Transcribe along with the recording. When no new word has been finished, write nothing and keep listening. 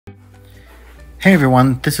Hey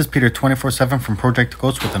everyone, this is Peter 24/7 from Project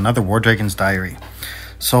Ghost with another WarDragons diary.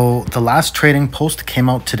 So the last trading post came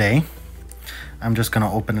out today. I'm just going to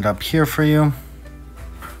open it up here for you.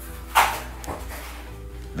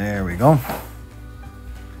 There we go.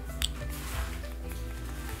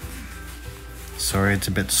 Sorry, it's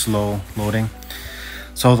a bit slow loading.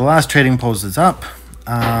 So the last trading post is up.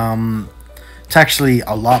 It's actually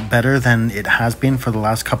a lot better than it has been for the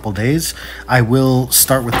last couple days. I will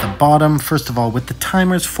start with the bottom. First of all, with the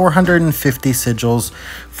timers, 450 sigils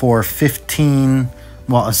for 15,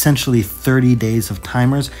 well, essentially 30 days of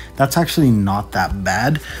timers. That's actually not that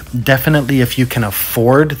bad. Definitely, if you can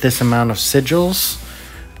afford this amount of sigils,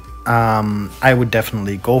 I would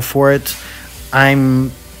definitely go for it.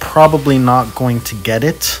 I'm probably not going to get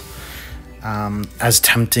it. As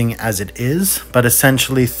tempting as it is, but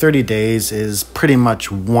essentially 30 days is pretty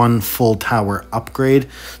much one full tower upgrade.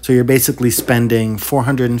 So you're basically spending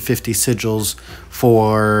 450 sigils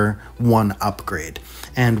for one upgrade.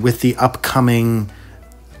 And with the upcoming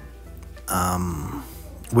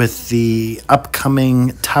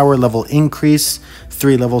tower level increase,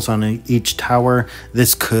 3 levels on each tower,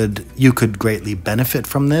 you could greatly benefit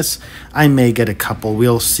from this. I may get a couple.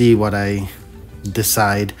 We'll see what I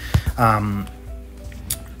decide,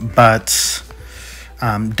 but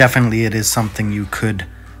definitely it is something you could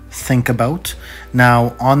think about.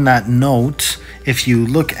 Now, on that note, if you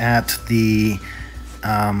look at the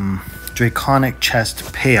draconic chest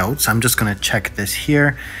payouts, I'm just going to check this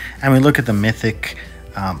here, and we look at the mythic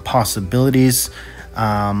possibilities.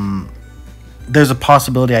 There's a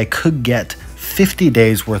possibility I could get 50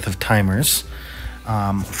 days worth of timers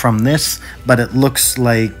from this, but it looks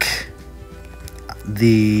like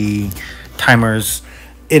the timers,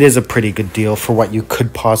 it is a pretty good deal for what you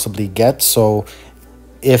could possibly get. So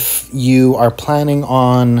if you are planning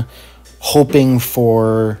on hoping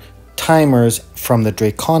for timers from the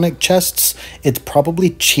draconic chests, it's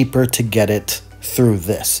probably cheaper to get it through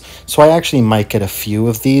this. So I actually might get a few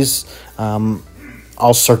of these.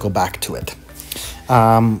 I'll circle back to it.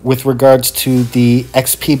 With regards to the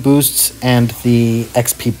XP boosts and the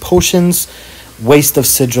XP potions, waste of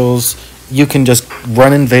sigils, you can just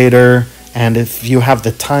run Invader, and if you have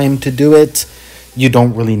the time to do it, you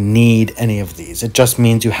don't really need any of these. It just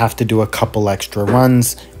means you have to do a couple extra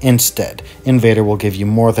runs instead. Invader will give you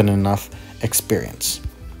more than enough experience.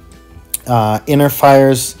 Inner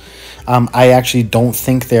fires, I actually don't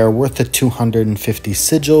think they are worth the 250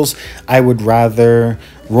 sigils. I would rather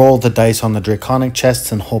roll the dice on the draconic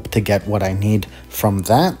chests and hope to get what I need from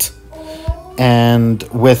that. And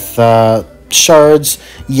with shards,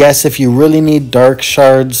 yes, if you really need dark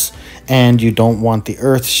shards and you don't want the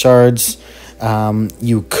earth shards,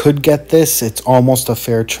 you could get this. It's almost a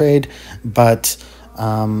fair trade, but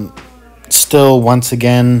still, once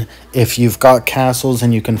again, if you've got castles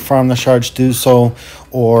and you can farm the shards, do so,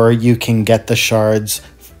 or you can get the shards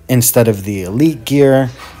instead of the elite gear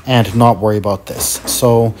and not worry about this.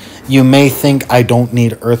 So you may think, I don't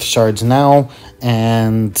need earth shards now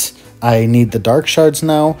and I need the dark shards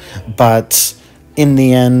now, but in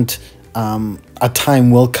the end, a time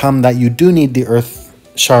will come that you do need the earth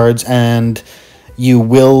shards, and you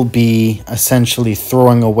will be essentially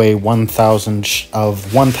throwing away 1,000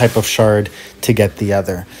 of one type of shard to get the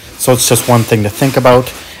other. So it's just one thing to think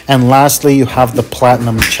about. And lastly, you have the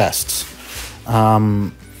platinum chests.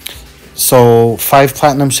 So 5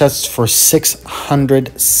 platinum chests for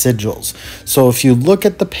 600 sigils. So if you look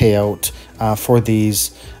at the payout for these,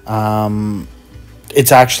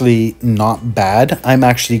 it's actually not bad. I'm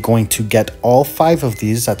actually going to get all 5 of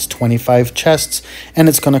these. That's 25 chests, and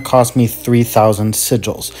it's going to cost me 3,000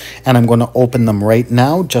 sigils. And I'm going to open them right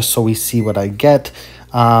now just so we see what I get.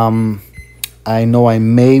 I know I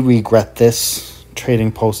may regret this.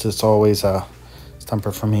 Trading post is always a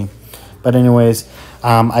stumper for me. But anyways,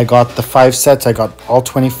 I got the 5 sets. I got all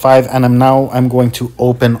 25, and I'm going to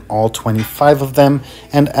open all 25 of them.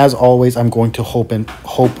 And as always, I'm going to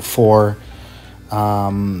hope for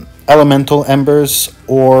elemental embers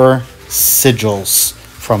or sigils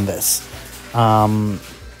from this.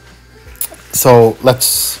 So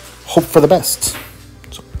let's hope for the best.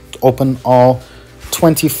 So open all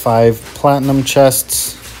 25 platinum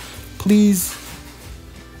chests, please.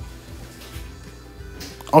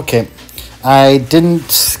 Okay, I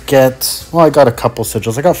didn't get, well, I got a couple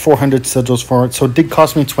sigils. I got 400 sigils for it, so it did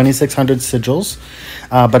cost me 2,600 sigils.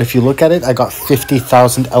 But if you look at it, I got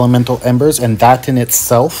 50,000 elemental embers, and that in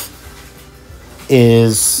itself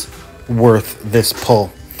is worth this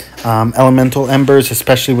pull. Elemental embers,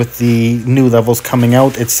 especially with the new levels coming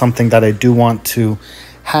out, it's something that I do want to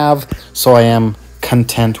have, so I am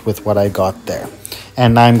content with what I got there.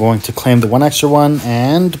 And now I'm going to claim the 1 extra one,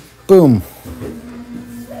 and boom.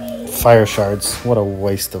 Fire shards. What a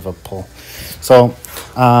waste of a pull. So,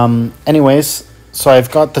 anyways, so I've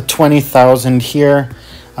got the 20,000 here.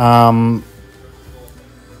 Let's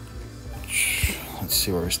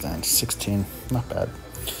see where we stand. 16. Not bad.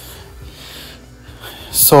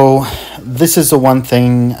 So, this is the one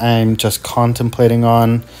thing I'm just contemplating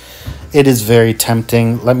on. It is very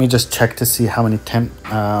tempting. Let me just check to see how many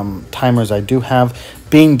timers I do have.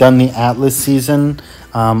 Being done the Atlas season,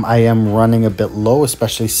 I am running a bit low,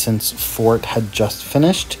 especially since Fort had just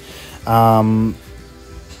finished. So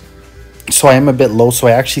I am a bit low, so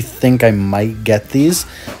I actually think I might get these.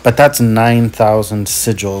 But that's 9,000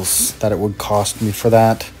 sigils that it would cost me for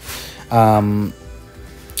that.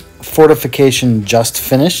 Fortification just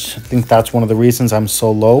finished. I think that's one of the reasons I'm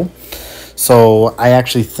so low. So I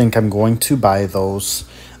actually think I'm going to buy those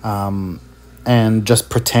and just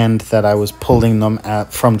pretend that I was pulling them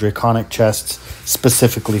from draconic chests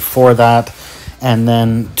specifically for that. And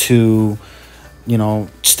then to, you know,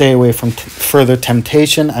 stay away from further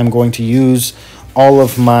temptation, I'm going to use all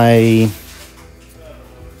of my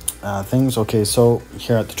things. Okay, so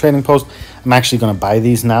here at the trading post, I'm actually going to buy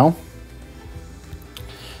these now.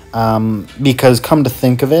 Because come to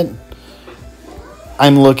think of it,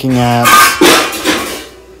 I'm looking at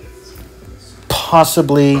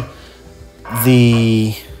possibly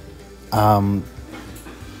the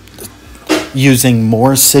using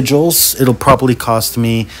more sigils. It'll probably cost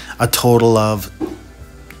me a total of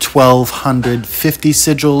 1,250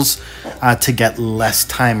 sigils to get less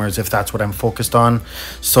timers if that's what I'm focused on.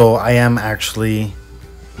 So I am actually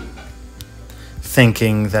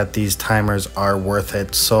thinking that these timers are worth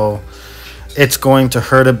it. So it's going to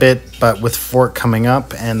hurt a bit, but with Fort coming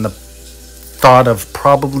up and the thought of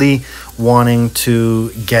probably wanting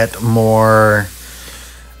to get more,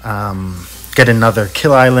 get another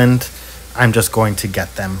kill island, I'm just going to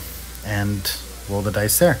get them and roll the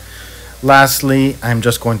dice there. Lastly, I'm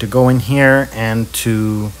just going to go in here, and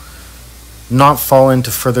to not fall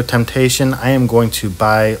into further temptation, I am going to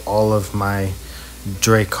buy all of my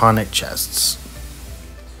draconic chests.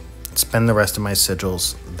 Spend the rest of my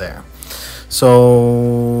sigils there.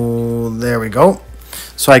 So there we go.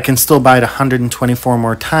 So I can still buy it 124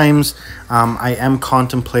 more times. I am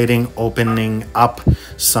contemplating opening up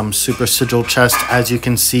some super sigil chests. As you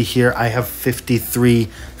can see here, I have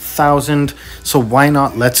 53,000. So why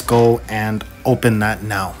not? Let's go and open that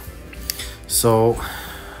now. So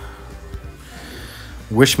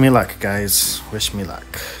wish me luck, guys. Wish me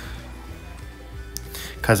luck.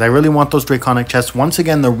 Because I really want those draconic chests. Once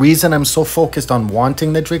again, the reason I'm so focused on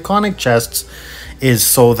wanting the draconic chests is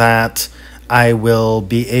so that I will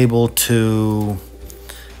be able to...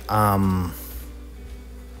 I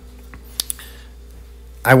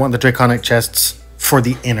want the draconic chests for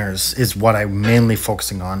the inners is what I'm mainly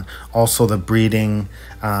focusing on. Also the breeding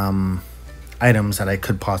items that I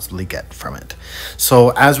could possibly get from it. So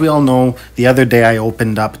as we all know, the other day I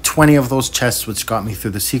opened up 20 of those chests, which got me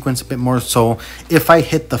through the sequence a bit more. So if I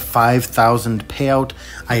hit the 5,000 payout,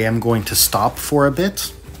 I am going to stop for a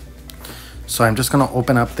bit. So I'm just going to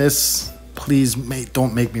open up this. Please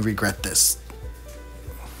don't make me regret this.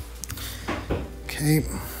 Okay.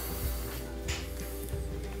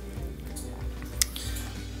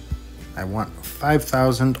 I want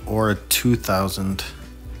 5,000 or 2,000.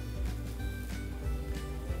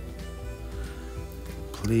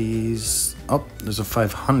 Please. Oh, there's a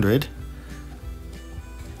 500.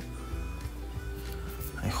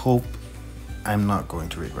 I hope I'm not going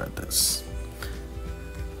to regret this.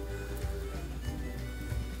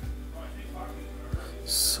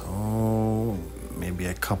 So maybe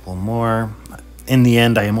a couple more. In the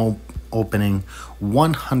end, I am opening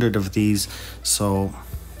 100 of these. So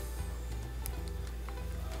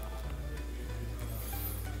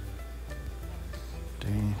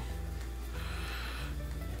okay.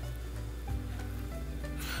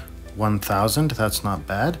 1,000, that's not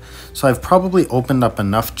bad. So I've probably opened up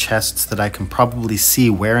enough chests that I can probably see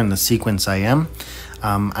where in the sequence I am.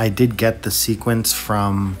 I did get the sequence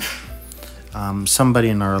from somebody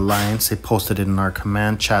in our alliance. They posted it in our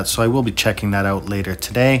command chat, so I will be checking that out later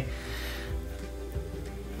today.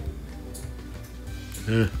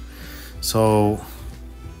 So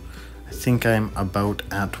I think I'm about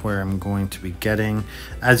at where I'm going to be getting.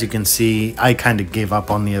 As you can see, I kind of gave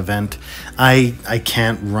up on the event. I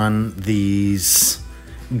can't run these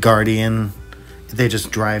Guardian. They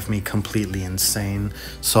just drive me completely insane.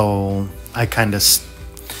 So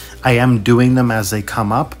I am doing them as they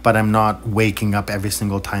come up, but I'm not waking up every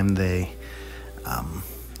single time they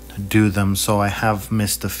do them. So I have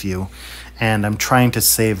missed a few. and I'm trying to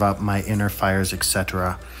save up my inner fires,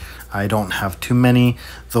 etc. I don't have too many,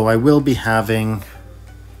 though I will be having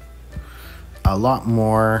a lot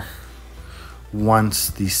more once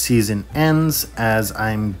the season ends, as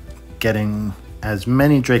I'm getting as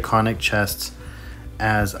many draconic chests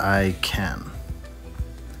as I can.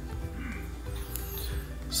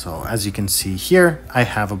 So as you can see here, I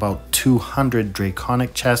have about 200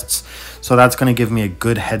 draconic chests, so that's going to give me a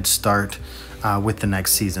good head start with the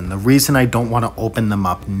next season. The reason I don't want to open them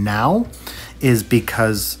up now is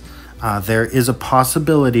because there is a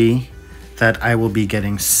possibility that I will be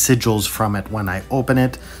getting sigils from it when I open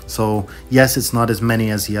it. So yes, it's not as many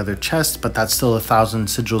as the other chests, but that's still 1,000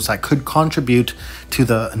 sigils that could contribute to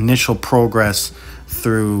the initial progress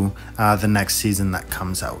through the next season that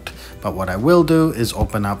comes out. But what I will do is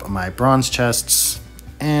open up my bronze chests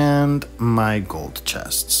and my gold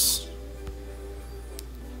chests.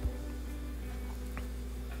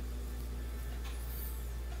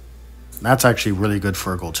 That's actually really good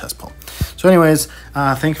for a gold chest pull. So anyways,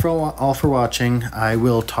 thank you all for watching. I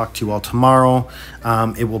will talk to you all tomorrow.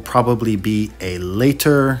 It will probably be a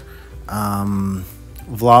later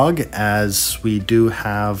vlog, as we do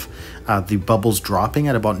have the bubbles dropping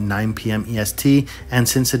at about 9 p.m. EST, and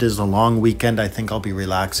since it is a long weekend, I think I'll be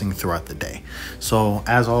relaxing throughout the day. So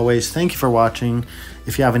as always, thank you for watching.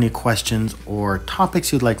 If you have any questions or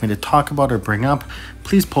topics you'd like me to talk about or bring up,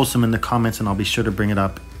 please post them in the comments and I'll be sure to bring it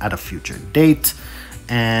up at a future date.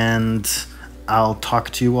 And I'll talk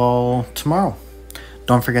to you all tomorrow.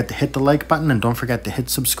 Don't forget to hit the like button and don't forget to hit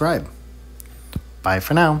subscribe. Bye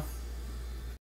for now.